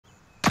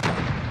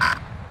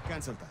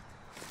Cancel that.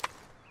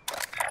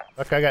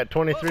 Look, I got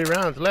 23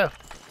 rounds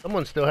left.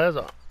 Someone still has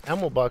a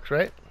ammo box,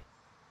 right?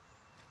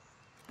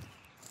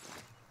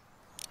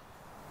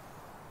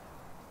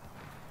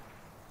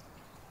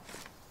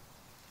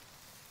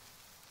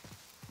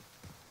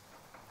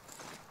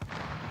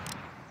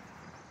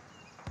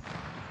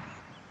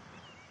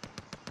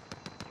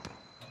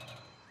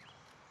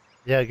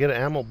 Yeah, get an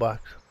ammo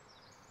box.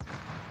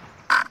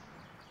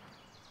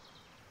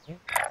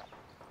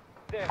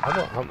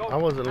 I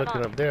wasn't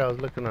looking up there. I was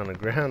looking on the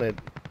ground at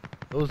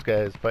those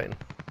guys fighting.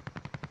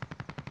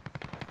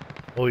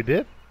 Oh, he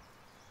did?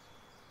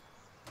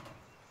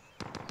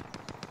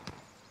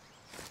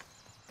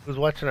 Who's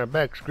watching our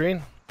back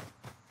screen?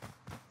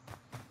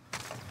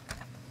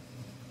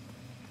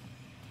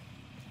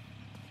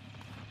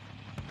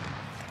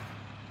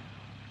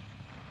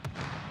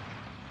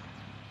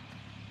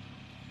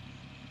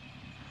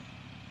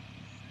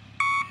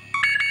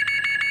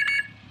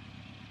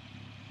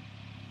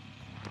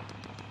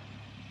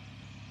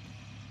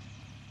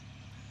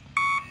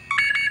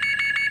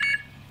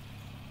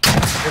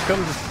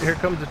 Here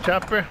comes the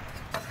chopper.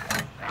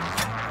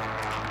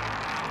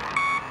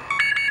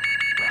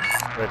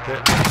 Right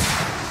there.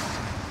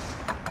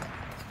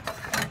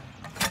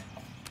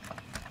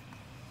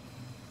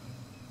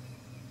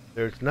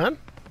 There's none?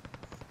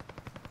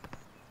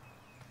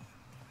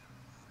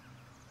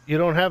 You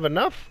don't have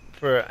enough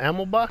for an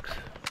ammo box?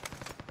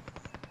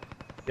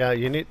 Yeah,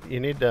 you need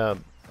to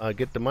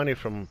get the money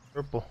from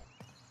Purple.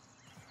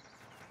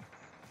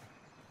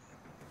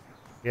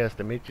 He has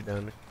to meet you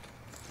down there.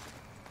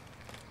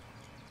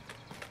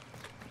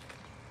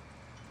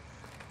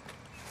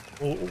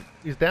 Oh,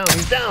 he's down,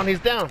 he's down,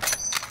 he's down.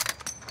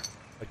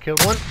 I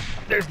killed one.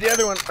 There's the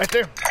other one, right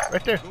there,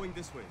 right there. Going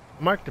this way.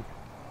 I marked him.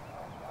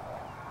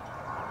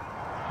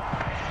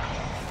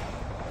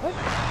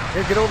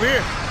 Here, get over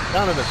here.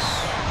 Donovan,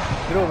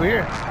 get over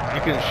here. You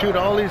can shoot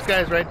all these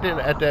guys right there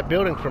at that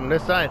building from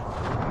this side.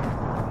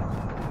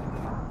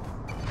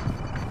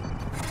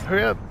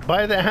 Hurry up,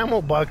 buy the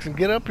ammo box and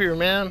get up here,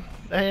 man.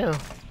 Damn.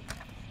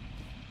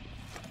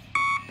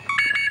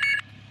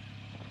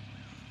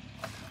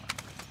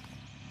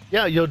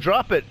 Yeah, you'll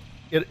drop it.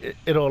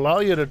 It'll allow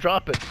you to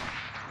drop it.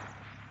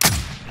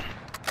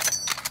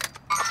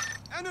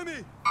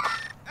 Enemy!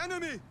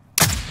 Enemy!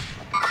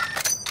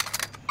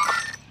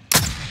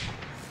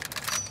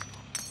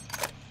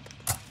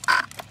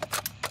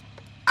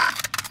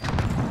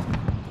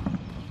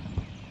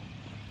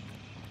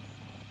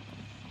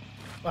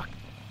 Fuck.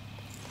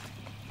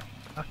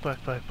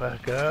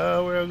 Fuck.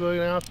 Oh, we're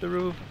going off the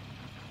roof.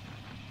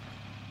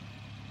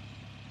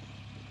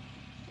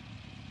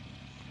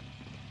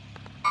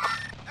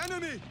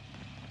 Enemy!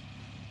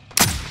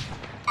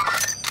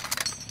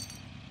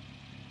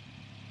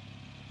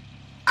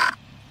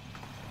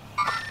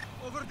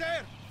 Over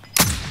there!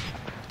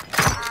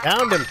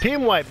 Downed him.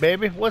 Team wipe,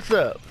 baby. What's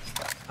up?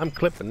 I'm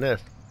clipping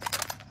this.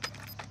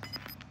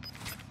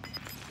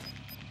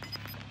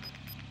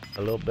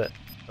 A little bit,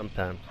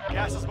 sometimes.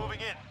 Gas is moving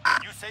in.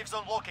 New safe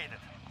zone located.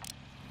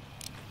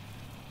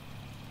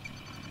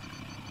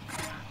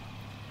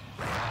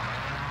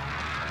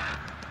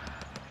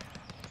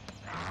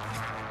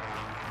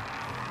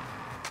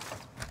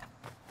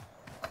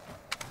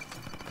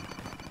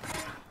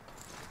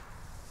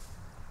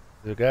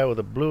 There's a guy with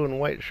a blue and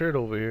white shirt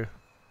over here.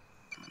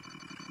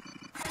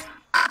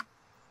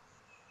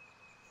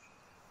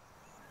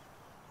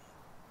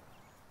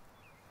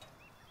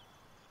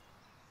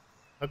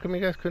 How come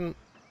you guys couldn't?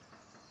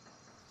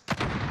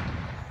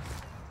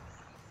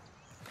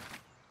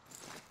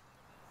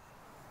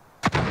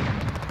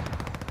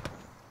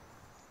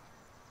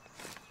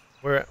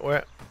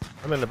 Where?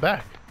 I'm in the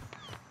back.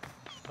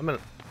 I'm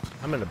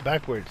in the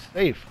back where it's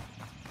safe.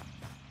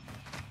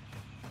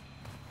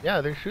 Yeah,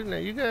 they're shooting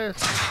at you guys.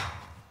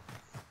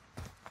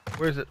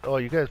 Where is it? Oh,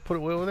 you guys put it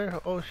way over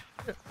there? Oh,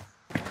 shit.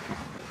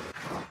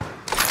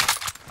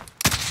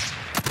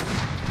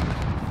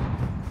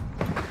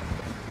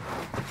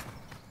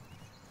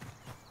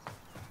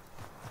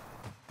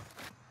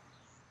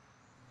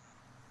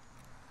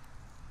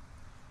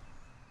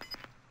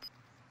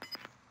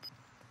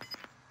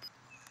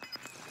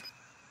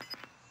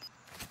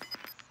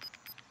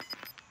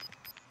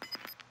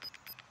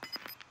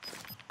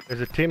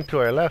 There's a team to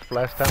our left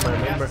last time I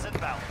remember.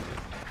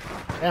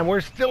 And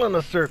we're still in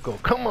a circle.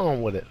 Come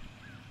on with it.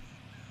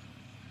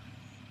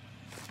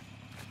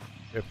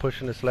 They're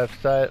pushing this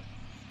left side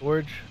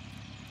towards.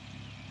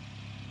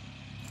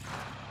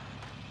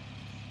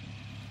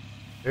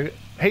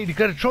 Hey, you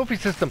got a trophy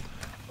system.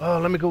 Oh,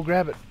 let me go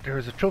grab it.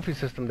 There's a trophy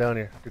system down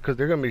here because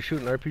they're gonna be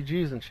shooting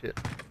RPGs and shit.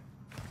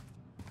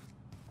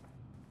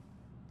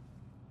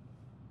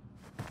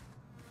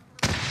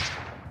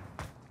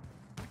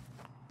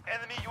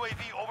 Enemy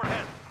UAV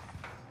overhead.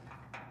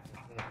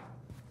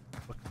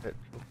 What's that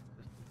trophy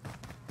system?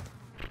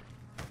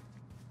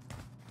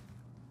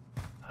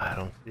 I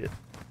don't see it.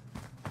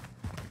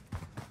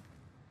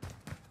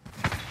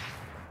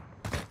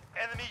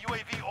 Enemy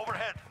UAV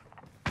overhead.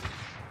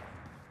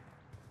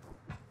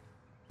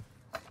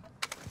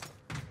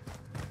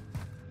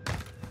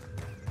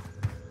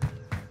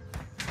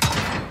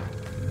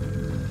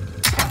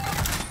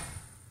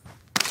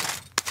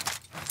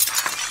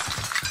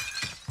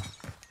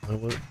 I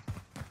will.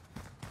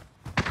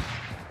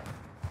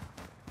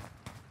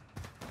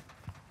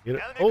 Get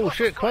it. Oh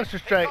shit! Cluster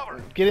strike!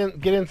 Get in!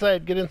 Get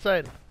inside! Get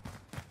inside!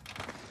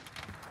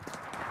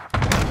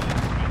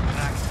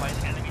 Attacked by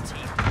an enemy team.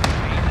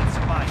 Aim and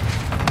survive.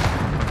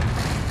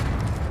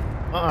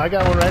 I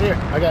got one right here.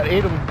 I got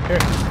 8 of them. Here,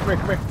 come here,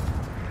 come here.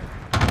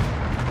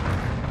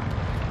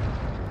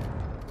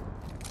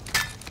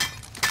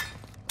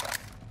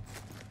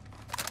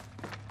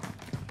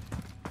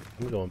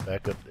 I'm going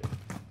back up there.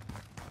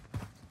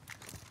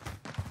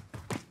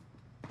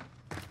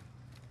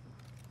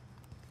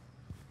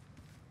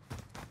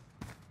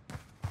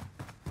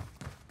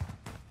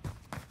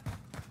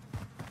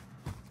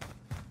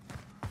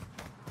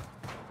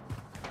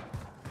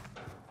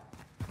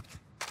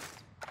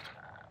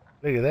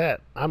 Look at that.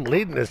 I'm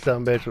leading this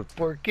sumbitch with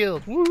 4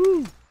 kills.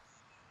 Woo!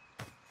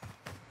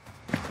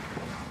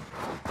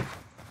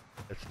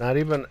 It's not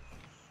even...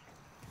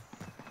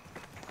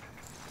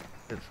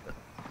 It's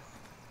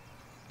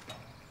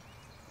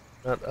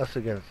not us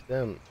against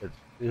them. It's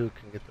who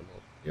can get the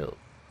most kills.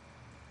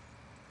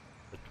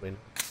 Between...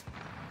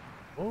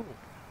 Oh.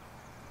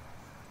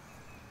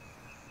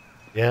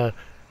 Yeah.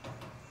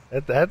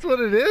 That's what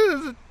it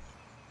is.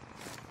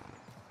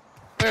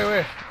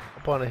 Where?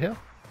 Up on a hill?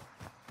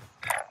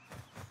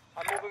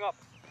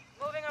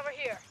 Moving over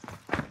here.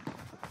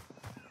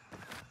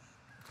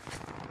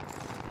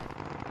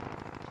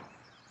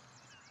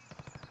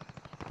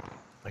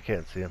 I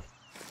can't see him.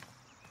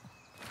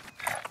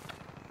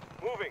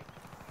 Moving.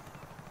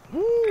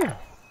 Woo!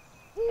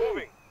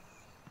 Moving.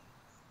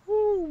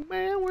 Woo,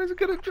 man, where's it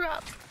gonna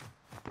drop?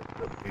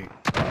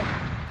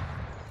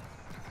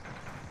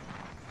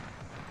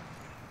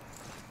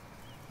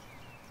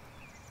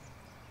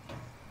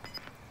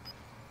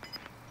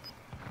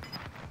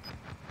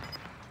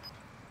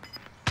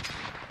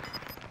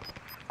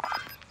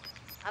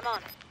 I'm on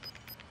it.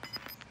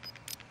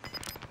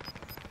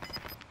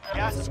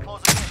 Gas is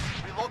closing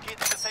in. Relocate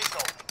to the safe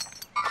zone.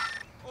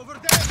 Over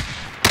there!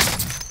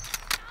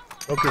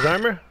 Broke his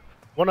armor.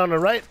 One on the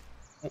right.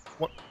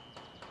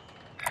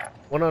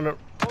 One on the...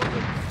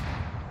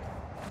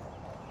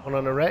 One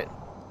on the right.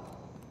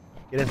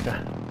 Get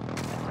inside.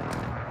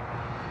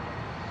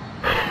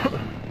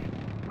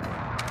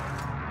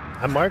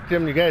 I marked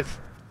him. You guys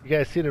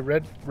see the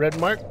red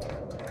mark?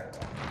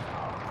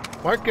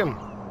 Mark him.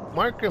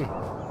 Mark him.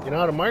 You know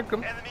how to mark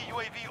him? Enemy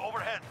UAV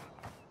overhead.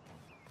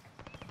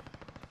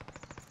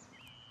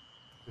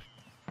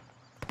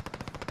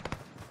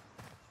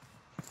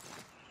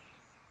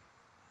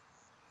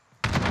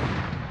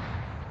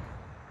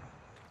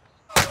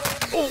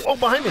 Oh,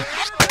 behind me.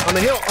 On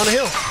the hill, on the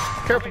hill.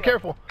 Careful,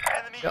 careful.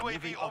 Enemy Yep.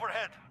 UAV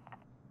overhead.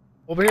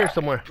 Over here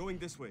somewhere. Going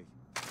this way.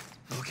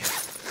 Okay.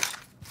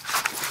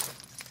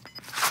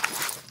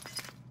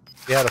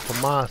 Yeah, the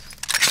FAMAS.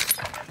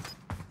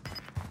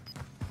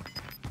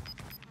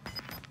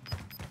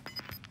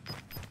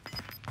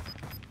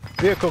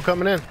 Vehicle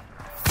coming in.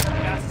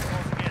 Gas is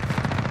closing in.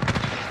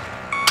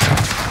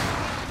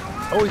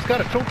 Oh, he's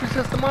got a trophy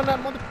system on that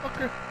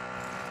motherfucker.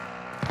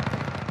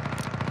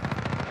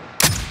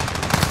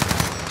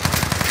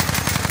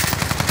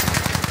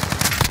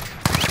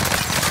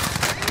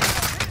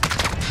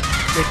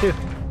 Me too.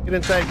 Get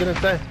inside, get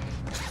inside.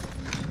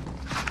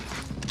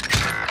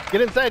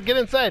 Get inside, get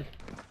inside.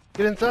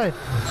 Get inside.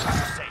 You're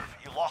safe.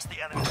 You lost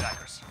the enemy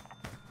trackers.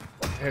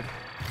 Here.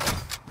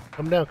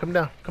 Come down, come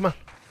down. Come on.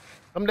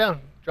 Come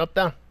down. Drop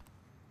down.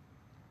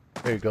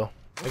 There you go.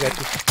 I got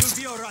you. You'll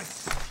be alright.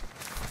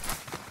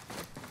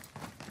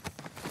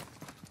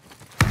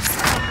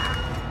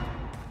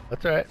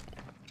 That's alright.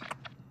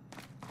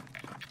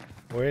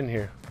 We're in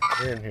here.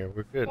 We're in here.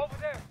 We're good. Over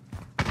there.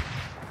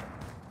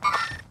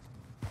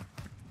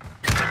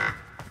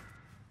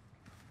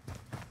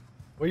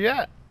 Where you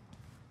at?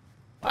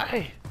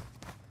 Why?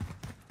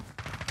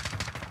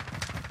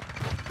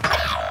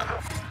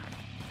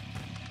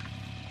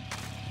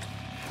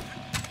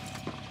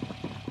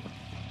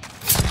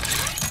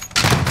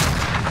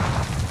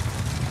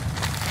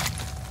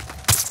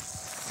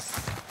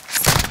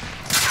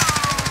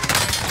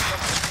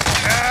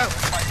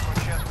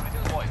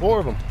 Four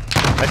of them.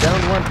 I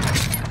downed one.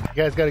 You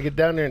guys got to get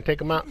down there and take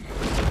them out.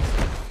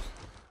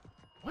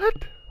 What?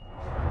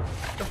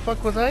 What the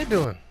fuck was I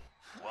doing?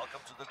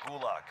 Welcome to the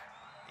Gulag.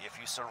 If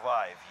you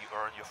survive, you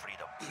earn your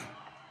freedom.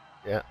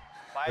 Yeah.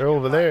 Find They're your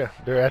over life. there.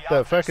 They're You'll at be the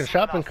out there fucking soon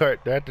shopping enough. cart.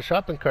 They're at the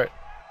shopping cart.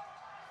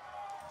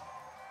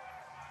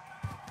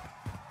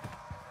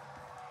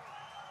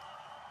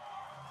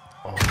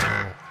 Oh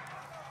no.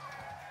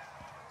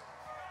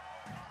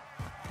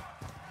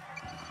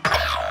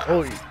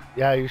 Oh,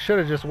 yeah, you should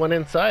have just went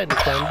inside and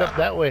climbed up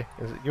that way.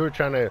 You were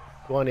trying to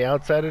go on the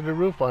outside of the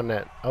roof on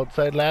that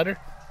outside ladder.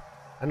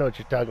 I know what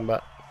you're talking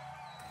about.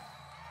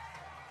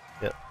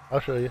 Yeah, I'll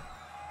show you.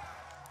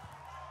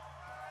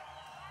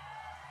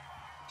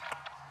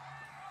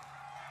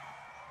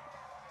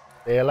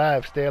 Stay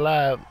alive, stay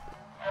alive.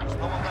 There's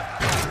no one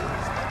left.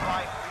 Stand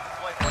by,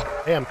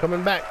 redeploy. Hey, I'm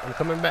coming back. I'm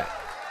coming back.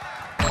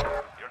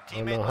 Your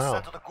teammate was how.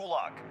 sent to the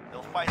Gulag.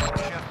 They'll fight to the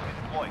chef to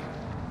redeploy.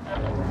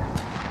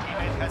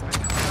 Teammate has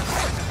been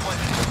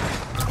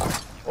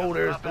Oh,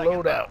 there's the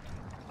loadout.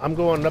 I'm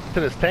going up to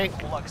this tank.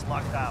 Gulag's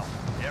locked down.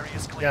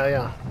 Area's clear.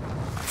 Yeah.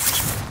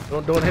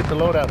 Don't hit the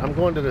loadout. I'm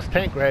going to this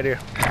tank right here.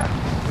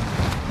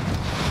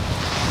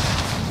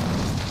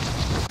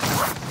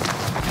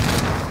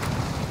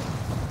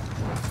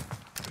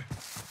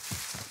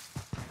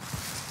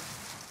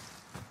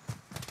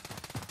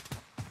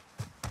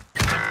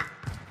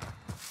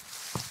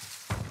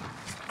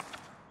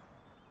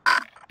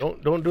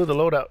 Don't do the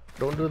loadout.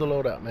 Don't do the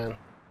loadout, man.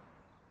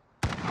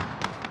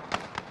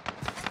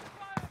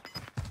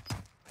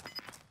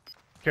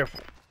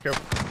 Careful. Yep.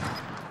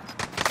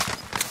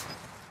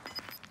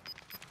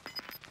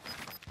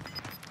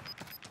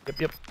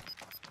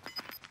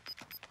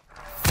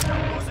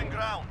 Losing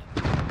ground.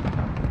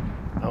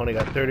 I only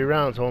got 30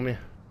 rounds, homie.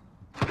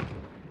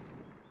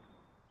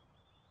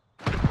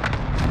 Open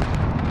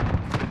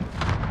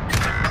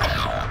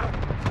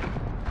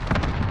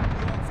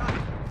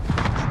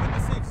the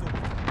safe zone.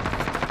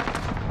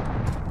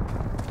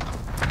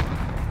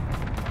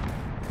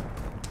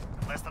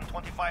 Less than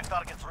 25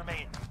 targets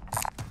remain.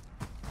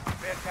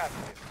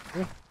 Fantastic.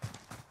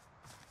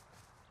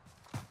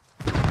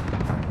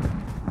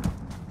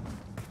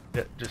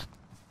 Yeah, just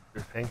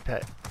hang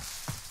tight.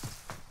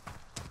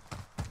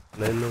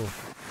 Lay low.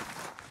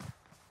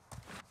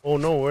 Oh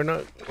no, we're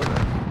not.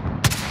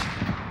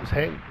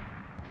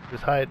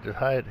 Just hide,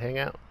 hang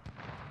out.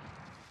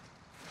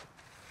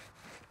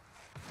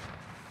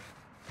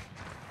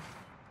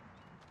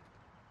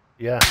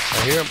 Yeah,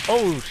 I hear him.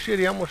 Oh shit,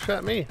 he almost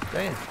shot me.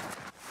 Damn.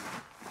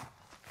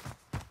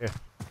 Here,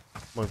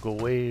 I'm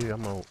gonna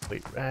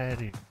wait right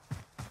here.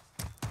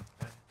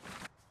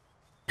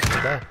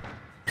 Die.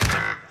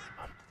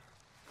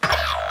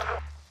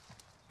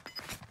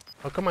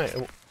 How come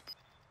yeah,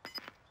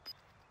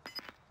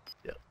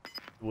 it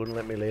wouldn't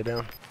let me lay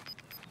down.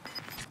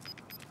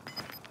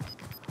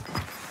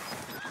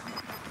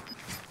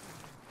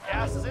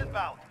 Gas is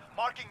inbound.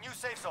 Marking new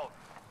safe zone.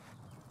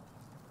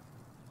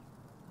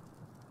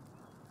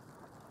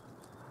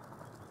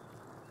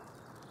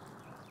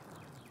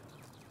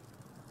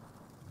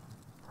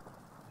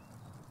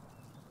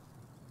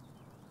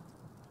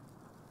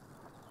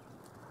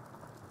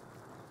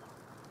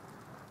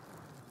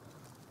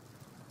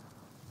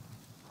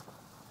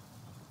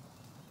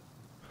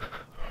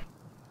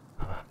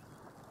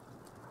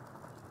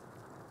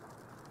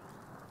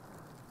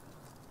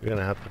 We're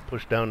gonna have to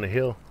push down the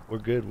hill. We're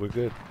good. Who's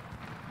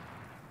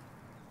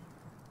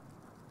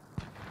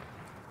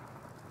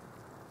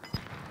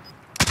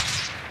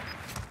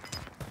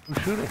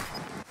shooting?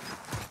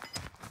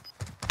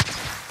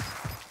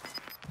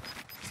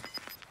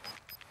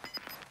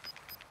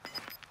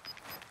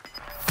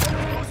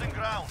 Losing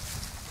ground.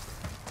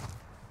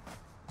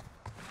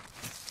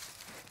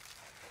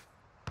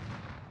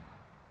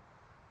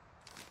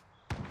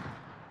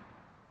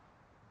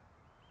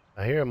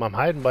 I hear him. I'm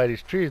hiding by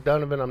these trees,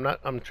 Donovan.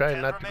 I'm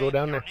trying not to go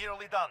down there. You're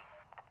nearly done.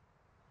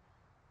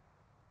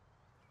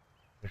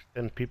 There's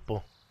 10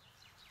 people.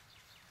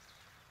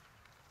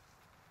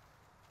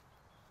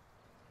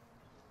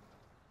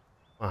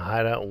 I'll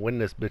hide out and win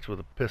this bitch with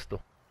a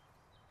pistol.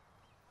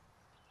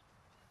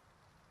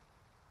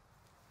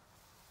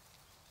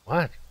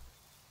 What?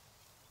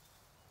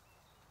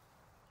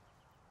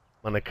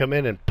 I'm gonna come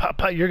in and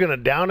pop. You're gonna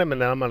down him,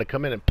 and then I'm gonna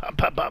come in and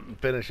pop and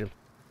finish him.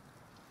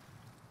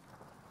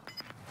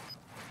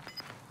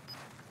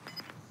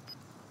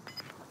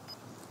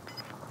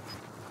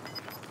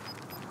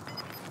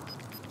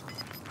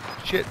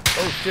 Shit.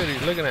 Oh shit,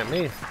 he's looking at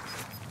me.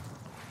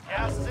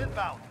 Gas is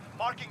inbound.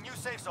 Marking new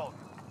safe zone.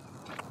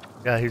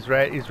 Yeah, he's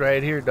right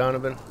here,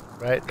 Donovan.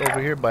 Right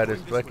over here by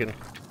this fucking...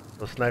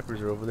 Those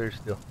snipers are over there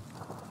still.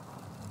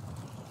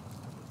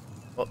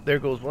 Oh, there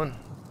goes one.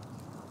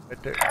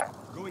 Right there.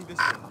 Going this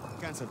way.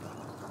 Cancel that.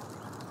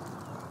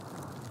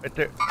 Right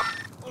there.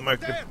 Over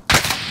Marked there. him.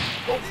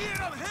 Oh. Here,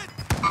 I'm hit.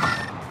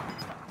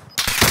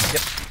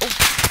 Yep. Oh.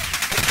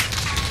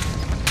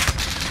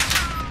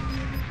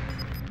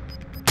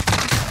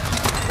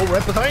 Oh,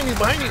 right behind you,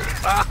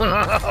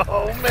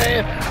 Oh,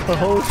 man. The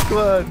whole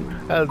squad.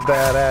 That was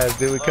badass,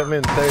 dude. We come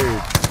in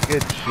third.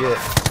 Good shit.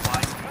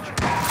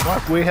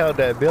 Fuck, we held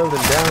that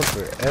building down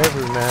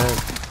forever, man.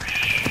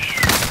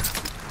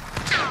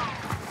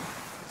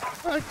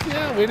 Fuck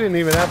yeah, we didn't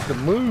even have to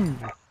move.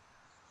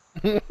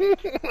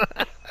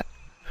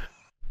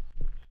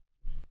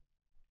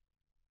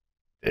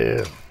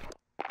 Yeah.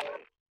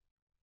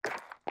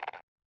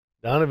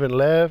 Donovan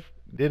left,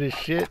 did his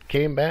shit,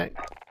 came back.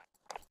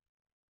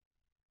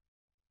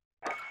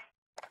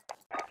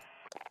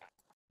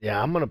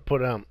 Yeah, I'm gonna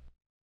put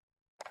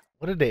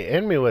what did they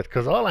end me with?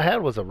 Cause all I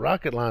had was a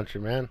rocket launcher,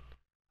 man.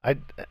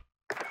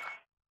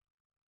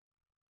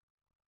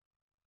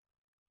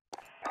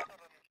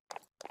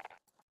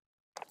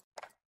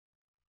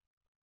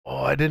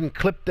 Oh, I didn't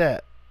clip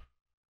that.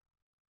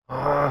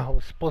 I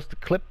was supposed to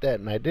clip that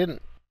and I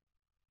didn't.